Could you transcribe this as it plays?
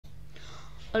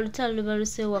Olutalo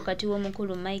lubaluse wakati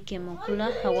w'omukulu Mike Mukula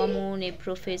awamu ne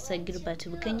Professor Gilbert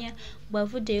Bukenya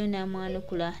bwavuddeyo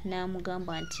n'amwanukula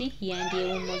n'amugamba nti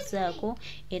yandyewummuzaako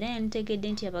era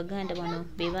yantegedde nti Abaganda bano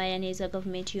be baayaniriza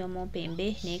gavumenti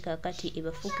y'omumpembe naye kaakati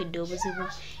ebafuukidde obuzibu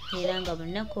era nga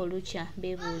bunaku olukya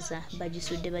beebuuza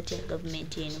bagisudde batya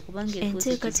gavumenti eno kubanga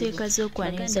enteekateeka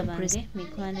z'okwaniriza bange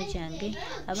mikwano gyange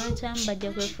abantu abamu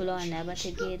bajja kwefuula wano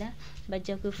abategeera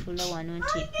bajja kwefuula wano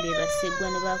nti be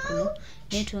baseggwano baakuno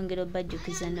naye twongera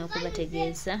obajjukiza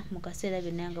n'okubategeeza mu kaseera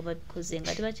byonna nga babikoze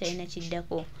nga tebakyalina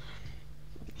kiddako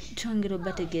twongera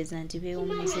obategeeza nti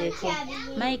beewummuzeeko.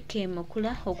 Mike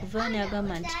Mukula okuvayo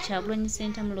n'agamba nti Kyagulanyi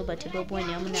Ssentamu Robert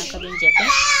Bobwani wamu n'akabinja ke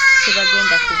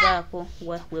tebagenda kubaako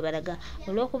we balaga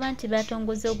olw'okuba nti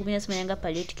batongoze ogumenya simanyanga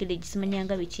paliotikiregi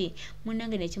simanyanga biki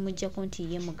munnange ne kimuggyako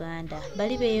nti ye Muganda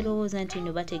bali beerowooza nti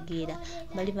nno bategeera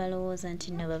bali balowooza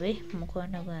nti nno babe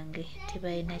mukwano gwange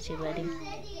tebalina kye bali.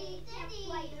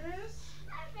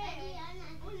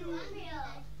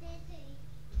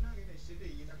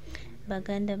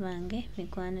 Baganda bange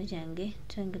mikwano gyange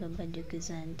twongera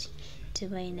obajjukiza nti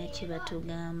tebalina kye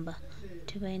batugamba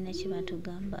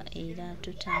era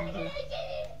tutambula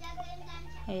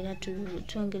era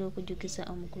twongera okujjukiza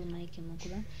omukulu Mike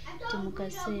Mukula nti mu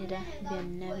kaseera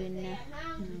byonna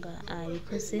nga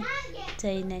abikoze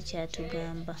talina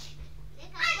kyatugamba.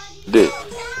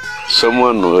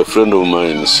 Someone, a friend of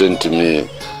mine, sent me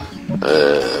a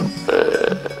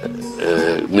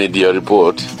media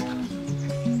report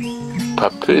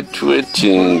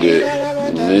perpetuating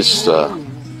Mr.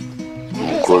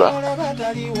 Mukula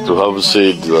to have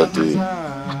said that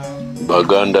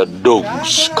Baganda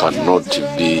dogs cannot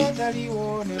be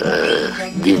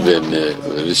given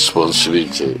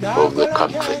responsibility of the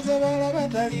country,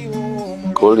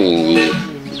 calling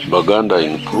Baganda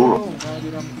in plural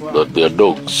that they are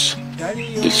dogs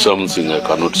is something I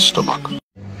cannot stomach.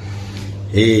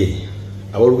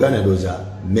 Abaganda does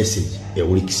a message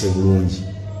ewulikise bulungi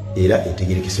era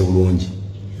etegerekese bulungi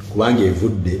kubanga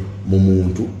evudde mu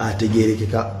muntu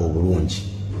ategerekeka obulungi.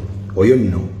 Oyo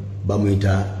nno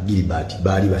bamuyita Gilbert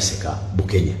baali baseka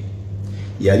Bukenya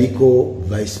yaliko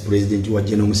vice president wa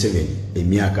General Museveni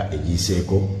emyaka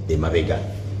egiseeko emabega.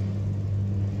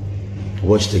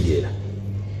 Okitegeera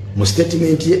mu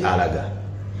statement ye alaga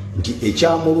nti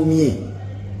ekyamulumye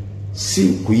si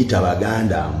kuyita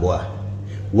Abaganda mbwa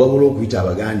wabula okuyita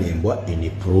Abaganda embwa in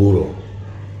plural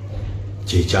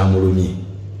kyekyamulumye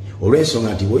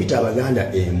olw'ensonga nti bw'oyita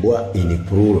Abaganda embwa in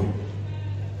plural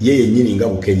ye yennyini nga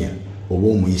Bukenya oba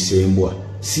omuyisa embwa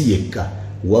si yekka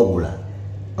wabula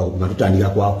nga tutandika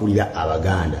kwakulira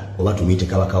Abaganda oba tumuyite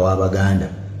kabaka w'Abaganda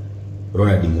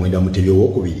Ronald Muwenda Mutebi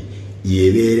owookubiri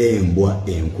yebeera embwa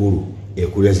enkulu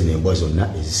ekulira zino embwa zonna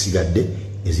ezisigadde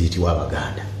eziyitibwa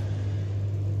Abaganda.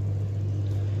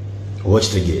 Oba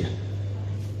kitegeera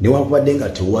newankubadde nga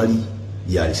tewali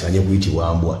yalisanye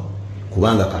kuyitibwa mbwa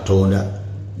kubanga Katonda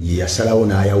ye yasalawo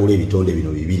n'ayawula ebitonde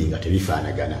bino bibiri nga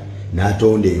tebifaanagana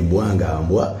n'atonda embwa nga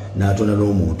mbwa n'atonda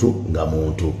n'omuntu nga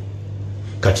muntu.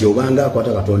 Kati obanga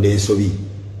akwata Katonda ensobi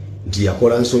nti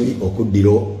yakola nsobi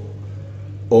okuddira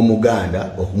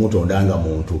Omuganda okumutonda nga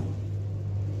muntu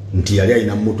nti yali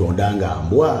alina mumutonda nga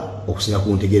mbwa okusinga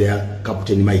ku ntegeera ya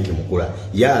Kapiteni Mike Mukula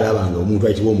yalaba nga omuntu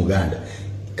ayitibwa Omuganda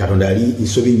Katonda yali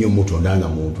nsobi nnyo mumutonda nga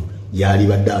muntu yali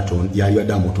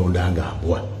badde amutonda nga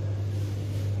mbwa.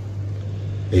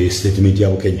 Statement ya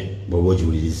Bukenya bw'oba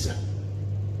ogiwuliriza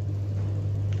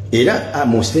era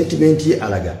mu statement ye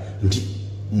alaga nti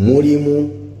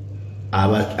mulimu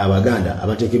Abaganda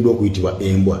abateekeddwa okuyitibwa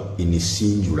embwa in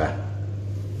singular,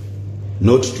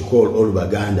 not to call all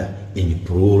Baganda in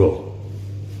plural.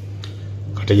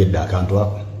 Kategedde akantu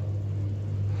ako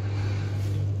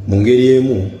mu ngeri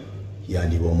emu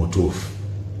yandiba omutuufu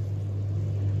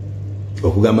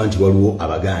okugamba nti waliwo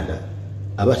Abaganda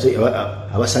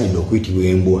abasalidde okuyitibwa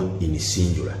embwa in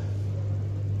singular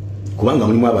kubanga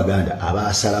mulimu Abaganda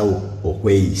abasalawo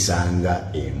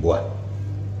okweyisanga embwa.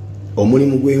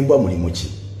 Omulimu gw'embwa mulimu ki?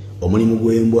 Omulimu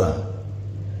gw'embwa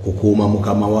kukuuma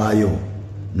mukama waayo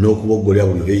n'okuboggolera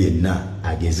buli oyo yenna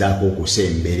agezaako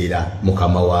okusemberera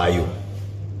mukama waayo.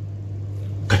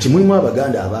 Kati mulimu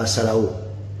Abaganda abasalawo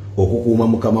okukuuma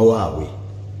mukama waabwe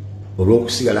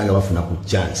olw'okusigala nga bafuna ku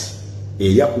chance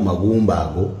eya ku magumba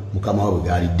ago mukama waabwe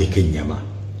gaaliddeko ennyama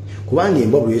kubanga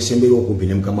embwa buli yesembera okumpi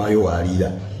ne mukama waayo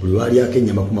waliira buli lwalyako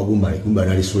ennyama ku magumba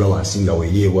nalisuula wansi nga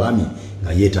weeri ebwami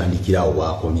nga yeetandikirawo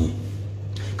bwakomye.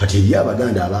 Kati eri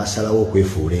Abaganda abasalawo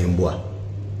okwefuula embwa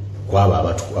kwabo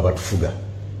abatufuga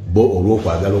bo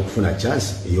olw'okwagala okufuna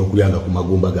chance ey'okulyanga ku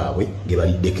magumba gaabwe ge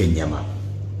baliddeko ennyama.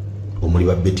 Omuli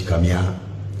ba Betikamya,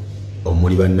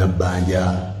 omuli ba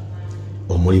Nabbanja,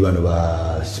 omuli bano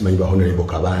simanyi ba Honorable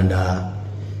Kabanda,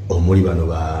 omuli bano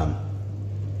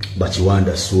ba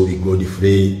Kiwanda Suubi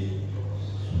Godfrey,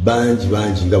 bangi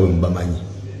nga bwe mubamanyi.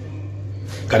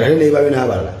 Kati ne babe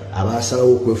n'abalala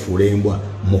abasalawo okwefuula embwa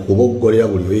mu kuboggolera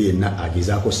buli oyo yenna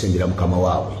agezaako osembera mukama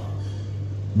waabwe.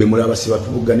 Bemulaba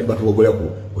batubogolera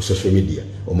ku social media,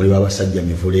 omuli b'abasajja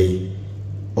Mivule,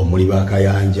 omuli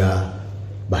b'Akayanja,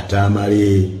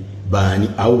 Batamale, baani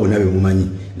abo bonna bemumanyi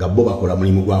nga bo bakola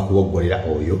mulimu gwa kuboggolera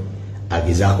oyo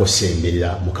agezaako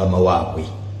osemberera mukama waabwe.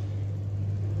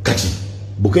 Kati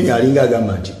Bukenya alinga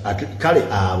agamba nti kale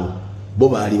abo bo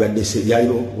baali badde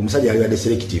omusajja yali badde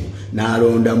selective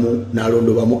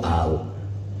n'alondobamu abo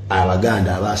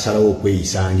Abaganda abasalawo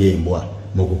okweyisanga embwa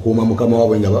mu kukuuma mukama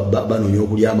waabwe nga banoonya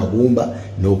okulya amagumba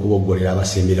n'okuboggolera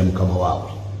abasemberera mukama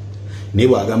waabwe. Naye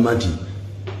bw'agamba nti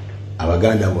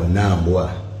Abaganda bonna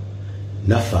mbwa,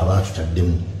 naffe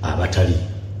abaatutaddemu abatali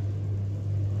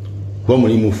kuba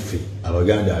mulimu ffe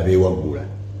Abaganda abeewaggula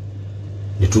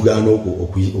ne tugaana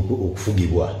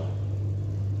okufugibwa.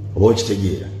 Oba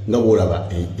okitegeera nga bw'olaba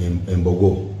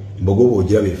embogo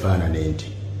bw'ogiraba efaanana ente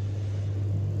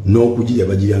n'okugirya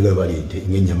bagirya nga bali ente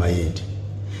ng'ennyama y'ente,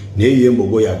 naye yo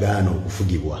embogo yagaana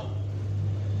okufugibwa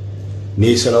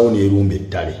n'esalawo n'erumba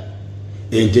ettale.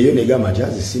 Ente yo negamba nti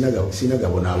aze sina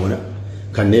gabonaabona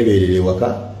kanneebeerera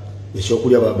ewaka,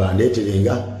 ekyokulya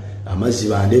bandeeterenga, amazzi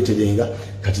bandeeterenga.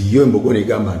 Kati yo embogo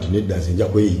negamba nti nedda nze nja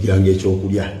kweyigiranga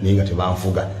ekyokulya naye nga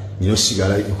tebanfuga, nina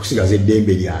okusigaza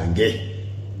eddembe lyange,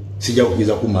 sijja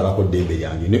kukiriza kumalako eddembe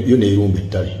lyange. Yo neerumba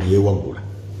ettale neyewaggula.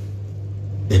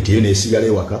 Ente yo neesigala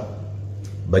ewaka,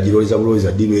 bagiroweza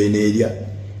buloweza ddi lw'eneerya,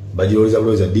 bagiroweza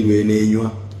buloweza ddi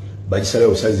lw'eneenywa, bagisalayo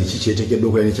obusazi ki kyeteekeddwa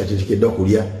okulya nekyateekeddwa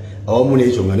kulya, awamu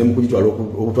n'ekyo nga ne mu kugitwala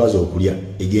okutwaza okulya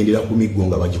egendera ku miggo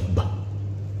nga bagikuba.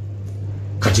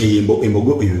 Kati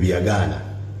embogo ebyo byagaana,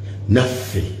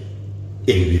 naffe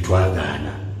ebyo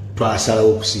byetwagaana twasalawo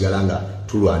okusigala nga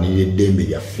tulwanirira eddembe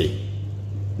lyaffe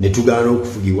ne tugaana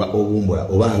okufugibwa obumbula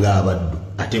oba nga abaddu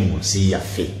ate mu nsi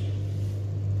yaffe.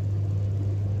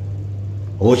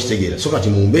 Oba okitegeera. So kati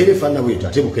mu mbeera efaanana bwetyo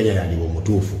ate Bukenya yandiba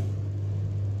omutuufu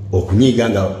okunyiiga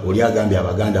nga oli agambye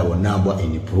Abaganda bonna mbwa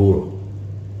in plural,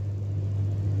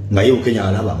 nga ye Bukenya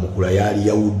alaba Mukula yali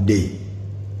yawudde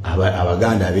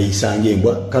Abaganda abeeyisanga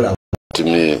embwa. Kale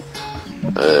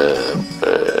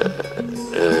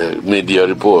media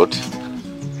report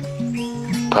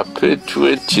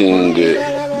perpetuating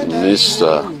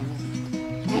Mr.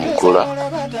 Mukula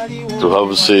to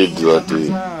have said that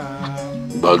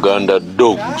Baganda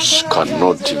dogs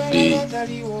cannot be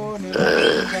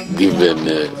given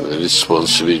the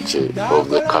responsibility of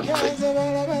the country,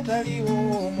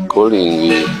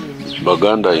 calling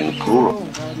Baganda in plural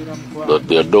that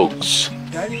they are dogs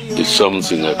is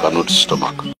something I cannot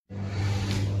stomach.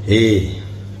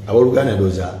 Abooluganda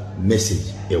ndowooza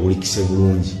message ewulikise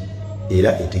bulungi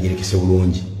era etegerekese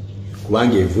bulungi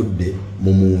kubanga evudde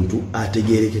mu muntu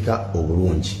ategerekeka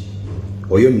obulungi.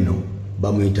 Oyo nno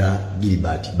bamuyita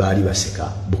Gilbert baali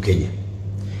baseka Bukenya,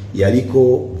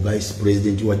 yaliko vice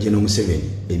president wa General Museveni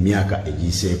emyaka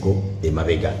egiyiseeko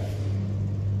emabega.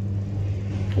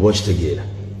 Oba okitegeera.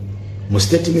 Mu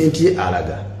statement ye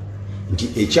alaga nti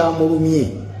ekyamulumye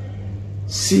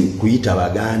si kuyita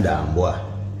Baganda mbwa,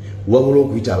 wabula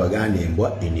okuyita Abaganda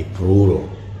embwa in plural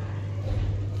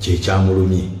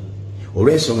kyekyamulumye.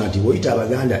 Olw'ensonga nti bw'oyita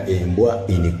Abaganda embwa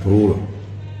in plural,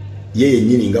 ye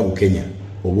yennyini nga Bukenya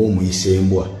oba omuyisa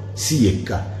embwa si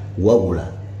yekka, wabula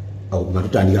nga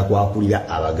tutandika kwakulira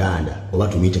Abaganda oba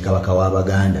tumuyite kabaka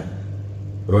w'Abaganda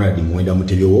Ronald Muwenda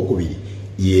Mutebi owookubiri,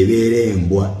 yebeera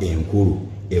embwa enkulu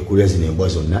ekulira zino embwa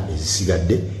zonna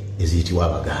ezisigadde eziyitibwa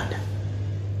Abaganda.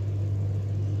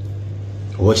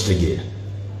 Oba kitegeera.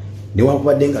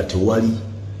 Newankubadde nga tewali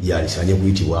yalisanye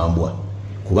kuyitibwa mbwa,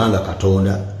 kubanga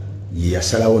Katonda ye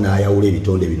yasalawo n'ayawula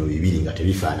ebitonde bino bibiri nga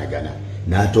tebifaanagana,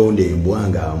 n'atonda embwa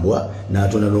nga mbwa,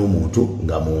 n'atonda n'omuntu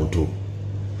nga muntu.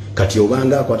 Kati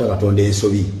obanga akwata Katonda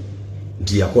ensobi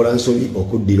nti yakola nsobi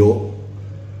okuddira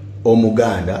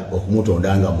Omuganda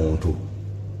okumutonda nga muntu,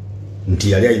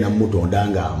 nti yali alina mumutonda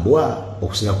nga mbwa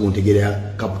okusinga ku ntegeera ya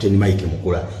Captain Mike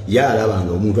Mukula, yalaba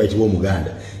nga omuntu ayitibwa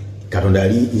Omuganda Katonda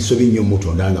yali nsobi nnyo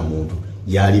mutonda nga muntu,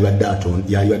 yali badde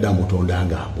amutonda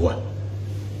nga mbwa.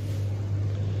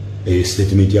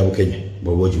 Statement ya Bukenya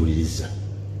bw'oba ogiwuliriza.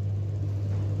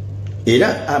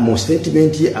 Era mu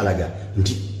statement ye alaga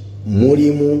nti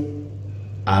mulimu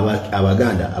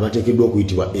Abaganda abateekeddwa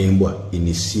okuyitibwa embwa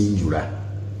in singular,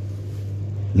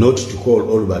 not to call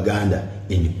all Baganda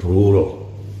in plural.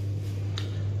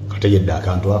 Kategedde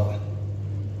akantu ako.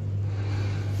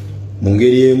 Mu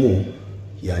ngeri emu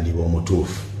yandiba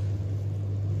omutuufu.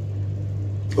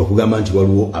 okugamba nti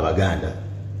waliwo Abaganda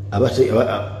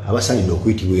abasanidde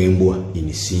okuyitibwa embwa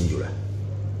enisinjula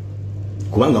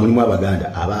kubanga mulimu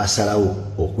Abaganda abasalawo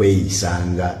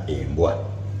okweyisanga embwa.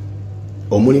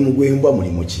 Omulimu gw'embwa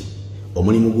mulimu ki?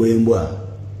 Omulimu gw'embwa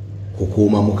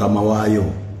kukuuma mukama waayo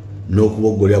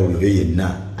n'okuboggolera buli oyo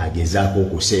yenna agezaako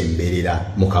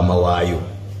okusemberera mukama waayo.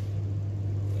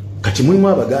 Kati mulimu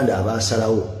Abaganda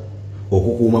abasalawo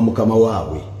okukuuma mukama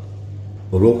waabwe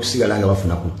olw'okusigala nga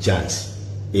bafuna ku chance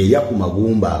erya ku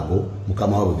magumba ago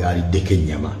mukama waabwe gaaliddeko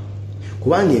ennyama.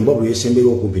 Kubanga embwa buli yesembera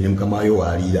okumpi ne mukama waayo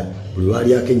waliira, buli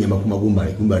lwalyako ennyama ku magumba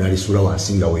n'alisuula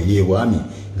wansi nga weeri ebwami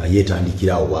nga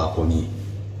yeetandikira awo bwakomye.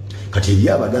 Kati eri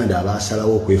Abaganda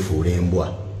abasalawo okwefuula embwa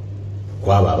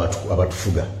kwabo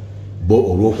abatufuga bo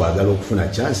olw'okwagala okufuna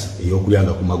chance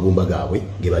ey'okulyanga ku magumba gaabwe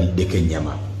ge baliddeko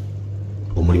ennyama.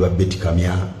 Omuli ba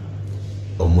Betikamya,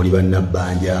 omuli ba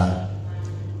Nabbanja,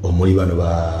 omuli bano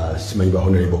simanyi ba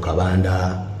Honorable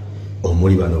Kabanda,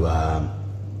 omuli bano ba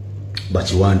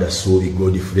Kiwanda Suubi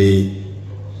Godfrey,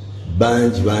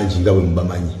 bangi nga bwe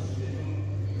mubamanyi.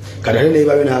 Kati ne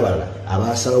babe n'abalala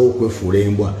abasalawo okwefuula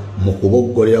embwa mu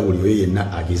kuboggolera buli oyo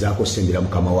yenna agezaako sembera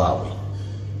mukama waabwe.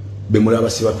 Bemulaba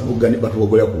si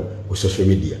batuboggolera ku social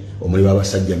media, omuli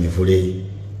b'abasajja Mivule,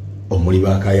 omuli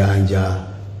ba Kayanja,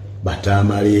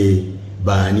 Batamale,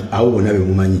 baani abo bonna be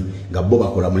mumanyi nga bo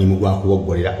bakola mulimu gwa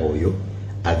kuboggolera oyo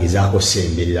agezaako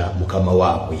semberera mukama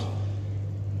waabwe.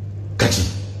 Kati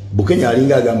Bukenya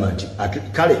alinga agamba nti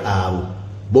kale abo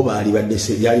bo baali badde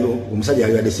omusajja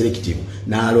yali badde selective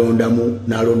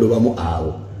n'alondobamu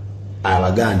abo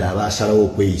Abaganda abasalawo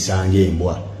okweyisanga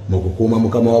embwa mu kukuuma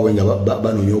mukama waabwe nga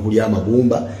banoonya okulya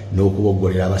amagumba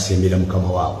n'okuboggolera abasembera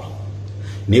mukama waabwe.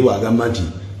 Naye bw'agamba nti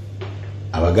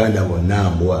Abaganda bonna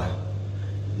mbwa,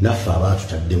 naffe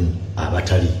abaatutaddemu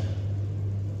abatali.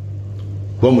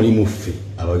 Kuba mulimu ffe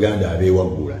Abaganda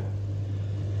abeewaggula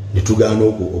ne tugaana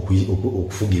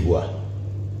okufugibwa.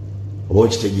 Oba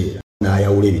okitegeera,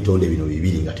 n'ayawula ebitonde bino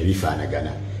bibiri nga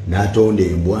tebifaanagana, n'atonda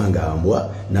embwa nga mbwa,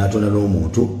 n'atonda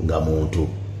n'omuntu nga muntu.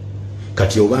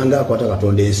 Kati obanga akwata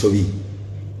Katonda ensobi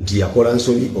nti yakola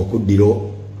nsobi okuddira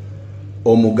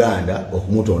Omuganda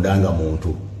okumutonda nga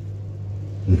muntu,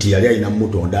 nti yali alina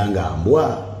mumutonda nga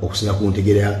mbwa okusinga ku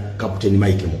ntegeera ya Kapiteni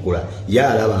Mike Mukula.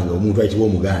 Yalaba nga omuntu ayitibwa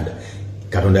Omuganda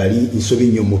Katonda yali nsobi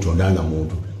nnyo mumutonda nga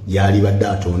muntu, yali badde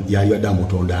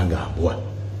amutonda nga mbwa.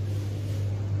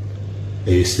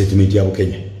 Eyo statement ya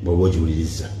Bukenya bw'oba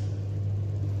ogiwuliriza.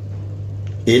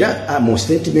 Era mu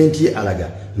statement ye alaga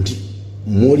nti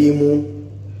mulimu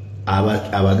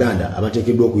Abaganda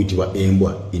abateekeddwa okuyitibwa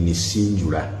embwa in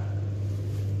singular,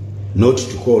 not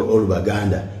to call all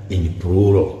Baganda in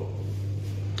plural.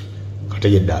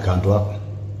 Kategedde akantu ako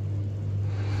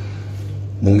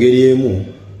mu ngeri emu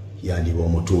yandiba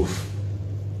omutuufu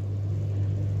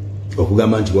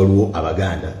okugamba nti waliwo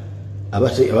Abaganda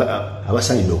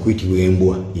abasanidde okuyitibwa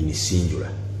embwa in singular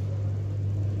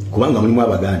kubanga mulimu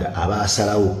Abaganda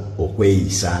abasalawo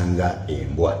okweyisanga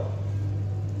embwa.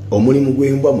 Omulimu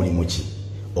gw'embwa mulimu ki?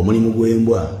 Omulimu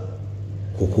gw'embwa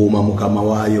kukuuma mukama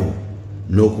waayo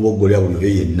n'okuboggolera buli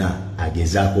oyo yenna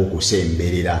agezaako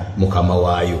okusemberera mukama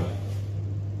waayo.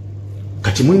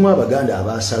 Kati mulimu Abaganda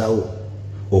abasalawo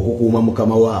okukuuma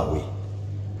mukama waabwe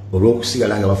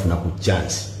olw'okusigala nga bafuna ku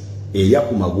chance erya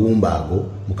ku magumba ago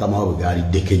mukama waabwe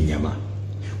gaaliddeko ennyama.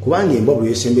 Kubanga embwa buli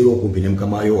yesembera okumpi ne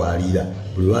mukama waayo waliira,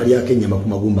 buli lwalyako ennyama ku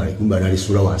magumba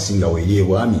n'alisuula wansi nga weeri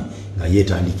ebwami nga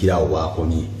yeetandikira awo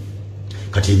bwakomye.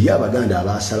 Kati eri Abaganda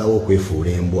abasalawo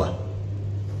okwefuula embwa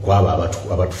kwabo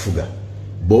abatufuga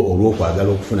bo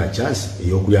olw'okwagala okufuna chance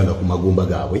ey'okulyanga ku magumba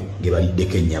gaabwe ge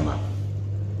baliddeko ennyama.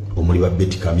 Omuli ba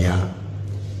Betikamya,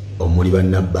 omuli ba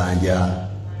Nabbanja,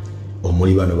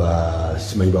 omuli bano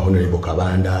simanyi ba Honorable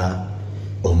Kabanda,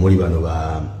 omuli bano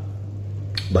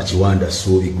ba Kiwanda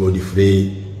Suubi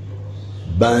Godfrey,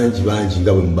 bangi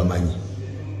nga bwe mubamanyi.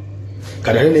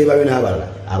 Kati ne babe n'abalala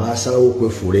abasalawo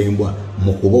okwefuula embwa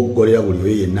mu kuboggolera buli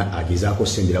oyo yenna agezaako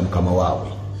sembera mukama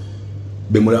waabwe.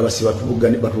 Bemulaba si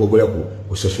batuboggolera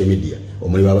ku social media,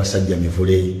 omuli b'abasajja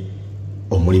Mivule,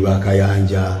 omuli ba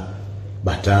Kayanja,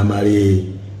 Batamale,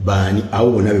 baani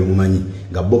abo bonna be mumanyi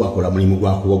nga bo bakola mulimu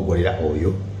gwa kuboggolera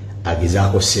oyo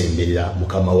agezaako semberera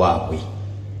mukama waabwe.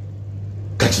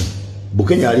 Kati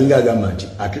Bukenya alinga agamba nti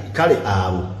kale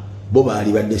abo bo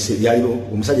baali badde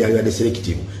omusajja yali badde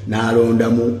selective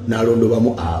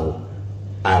n'alondobamu abo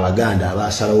Abaganda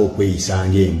abasalawo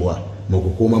okweyisanga embwa mu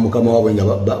kukuuma mukama waabwe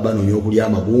nga banoonya okulya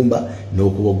amagumba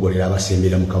n'okuboggolera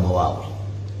abasembera mukama waabwe.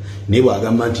 Naye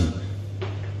bw'agamba nti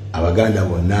Abaganda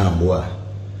bonna mbwa,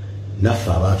 naffe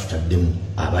abaatutaddemu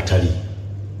abatali.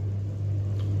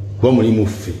 Kuba mulimu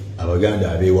ffe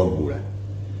Abaganda abeewaggula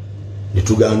ne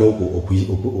tugaana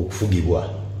okufugibwa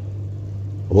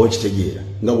oba okitegeera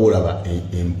nga bw'olaba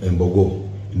embogo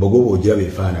bw'ogiraba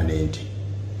efaanana ente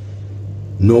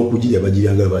n'okugirya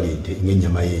bagiryanga bali ente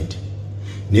ng'ennyama y'ente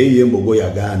naye yo embogo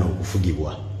yagaana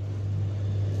okufugibwa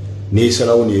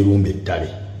n'esalawo n'erumba ettale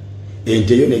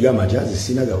ente yo negamba nti aze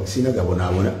sina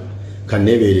gabonaabona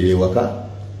kanneebeerera ewaka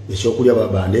ekyokulya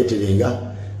bandeeterenga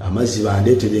amazzi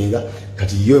bandeeterenga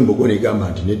kati yo embogo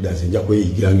negamba nti nedda nze nja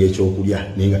kweyigiranga ekyokulya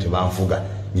naye nga tebanfuga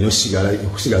nina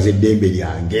okusigaza eddembe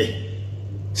lyange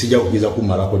sijja kugeza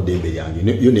kumalako eddembe lyange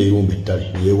yo neerumba ettale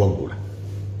neyewaggula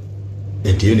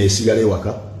ente yo neesigala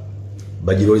ewaka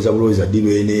bagiroweza buloweza ddi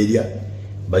lweneerya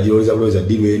bagiroweza buloweza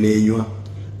ddi lweneenywa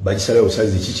bagisalayo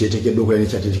obusazi ki kyeteekeddwa okulya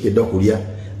nekyateekeddwa kulya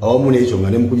awamu n'ekyo nga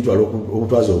ne mu kugitwala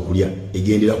okutwaza okulya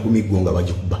egendera ku miggo nga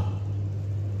bagikuba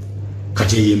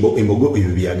kati embogo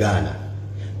ebyo byagaana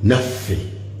naffe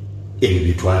ebyo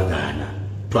byetwagaana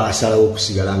twasalawo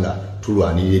okusigala nga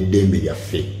tulwanirira eddembe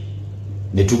lyaffe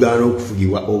ne tugaana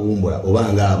okufugibwa obumbula oba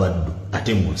nga abaddu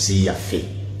ate mu nsi yaffe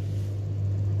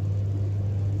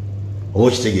oba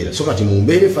okitegeera so kati mu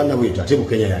mbeera efaanana bwetyo ate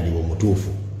Bukenya yandiba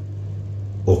omutuufu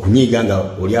okunyiiga nga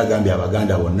oli agambye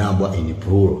Abaganda bonna mbwa in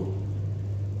plural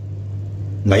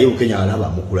nga ye Bukenya alaba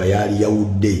Mukula yali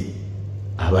yawudde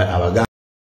Abaganda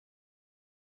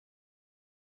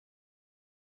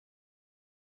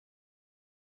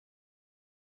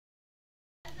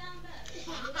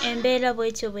embeera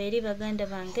bwetyo bweri baganda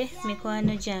bange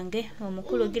mikwano gyange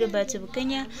omukulu Gilbert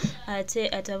Bukenya ate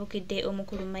atabukidde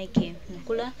omukulu Mike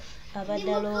Mukula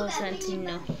abadde alowooza nti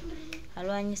nno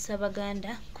alwanyisa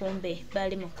Baganda kumbe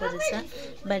bali mukozesa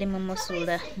bali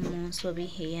mumusuula mu nsobi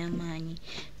ey'amaanyi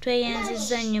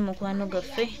tweyanziza nnyo mukwano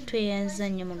gaffe tweyanziza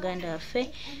nnyo muganda waffe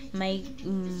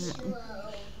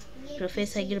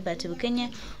Professor Gilbert Bukenya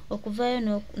okuvaayo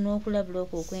n'okulabula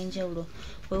okwo okw'enjawulo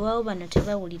weewaawo bano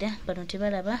tebawulira bano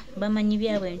tebalaba bamanyi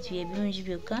byabwe nti ebirungi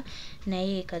byokka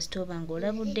naye kasita oba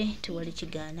ng'olabudde tewali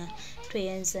kigaana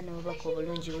tweyanziza n'obubaka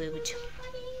obulungi bwe butyo